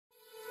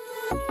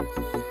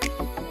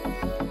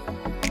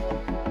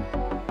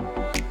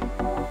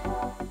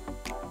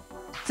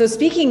So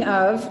speaking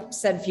of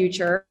said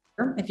future,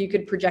 if you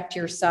could project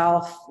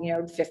yourself,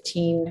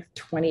 15,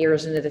 20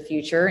 years into the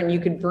future, and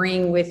you could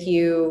bring with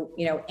you,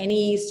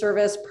 any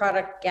service,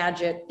 product,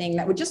 gadget thing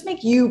that would just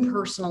make you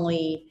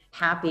personally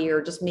happy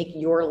or just make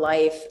your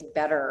life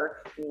better,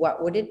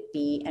 what would it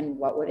be and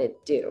what would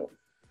it do?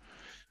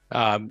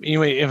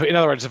 In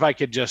other words, if I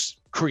could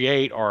just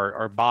create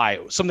or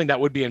buy something that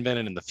would be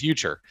invented in the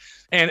future,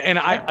 and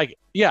I Yeah. like,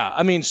 yeah,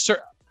 I mean, sir,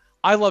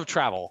 I love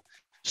travel.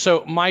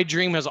 So my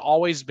dream has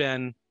always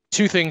been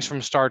two things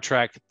from Star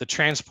Trek: the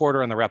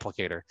transporter and the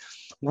replicator.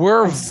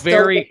 We're I'm so with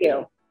very,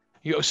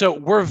 you. so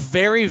we're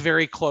very,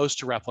 very close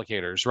to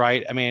replicators,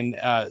 right? I mean,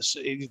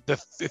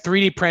 the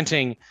 3D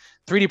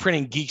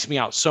printing geeks me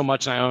out so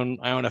much, and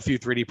I own a few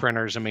 3D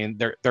printers. I mean,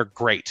 they're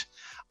great.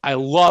 I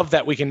love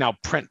that we can now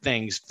print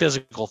things,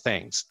 physical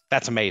things.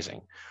 That's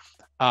amazing.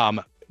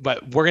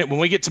 But when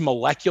we get to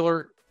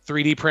molecular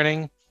 3D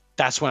printing,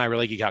 that's when I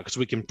really geek out, because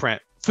we can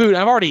print food.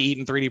 I've already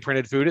eaten 3D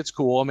printed food. It's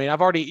cool. I mean,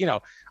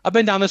 I've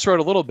been down this road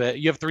a little bit.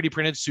 You have 3D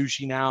printed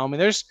sushi now. I mean,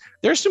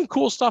 there's some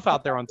cool stuff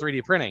out there on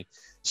 3D printing.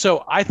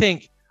 So I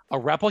think a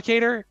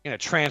replicator and a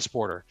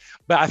transporter.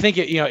 But I think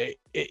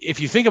if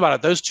you think about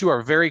it, those two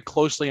are very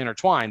closely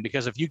intertwined,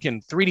 because if you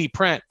can 3D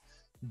print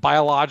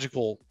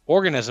biological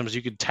organisms,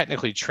 you could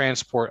technically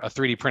transport a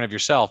 3D print of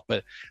yourself,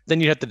 but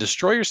then you have to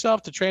destroy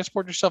yourself to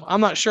transport yourself.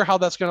 I'm not sure how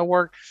that's going to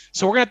work.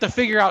 So we're going to have to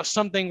figure out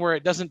something where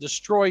it doesn't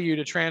destroy you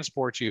to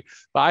transport you.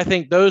 But I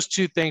think those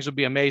two things would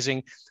be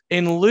amazing.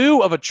 In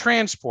lieu of a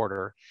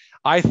transporter,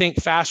 I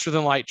think faster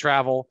than light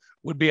travel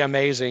would be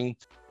amazing.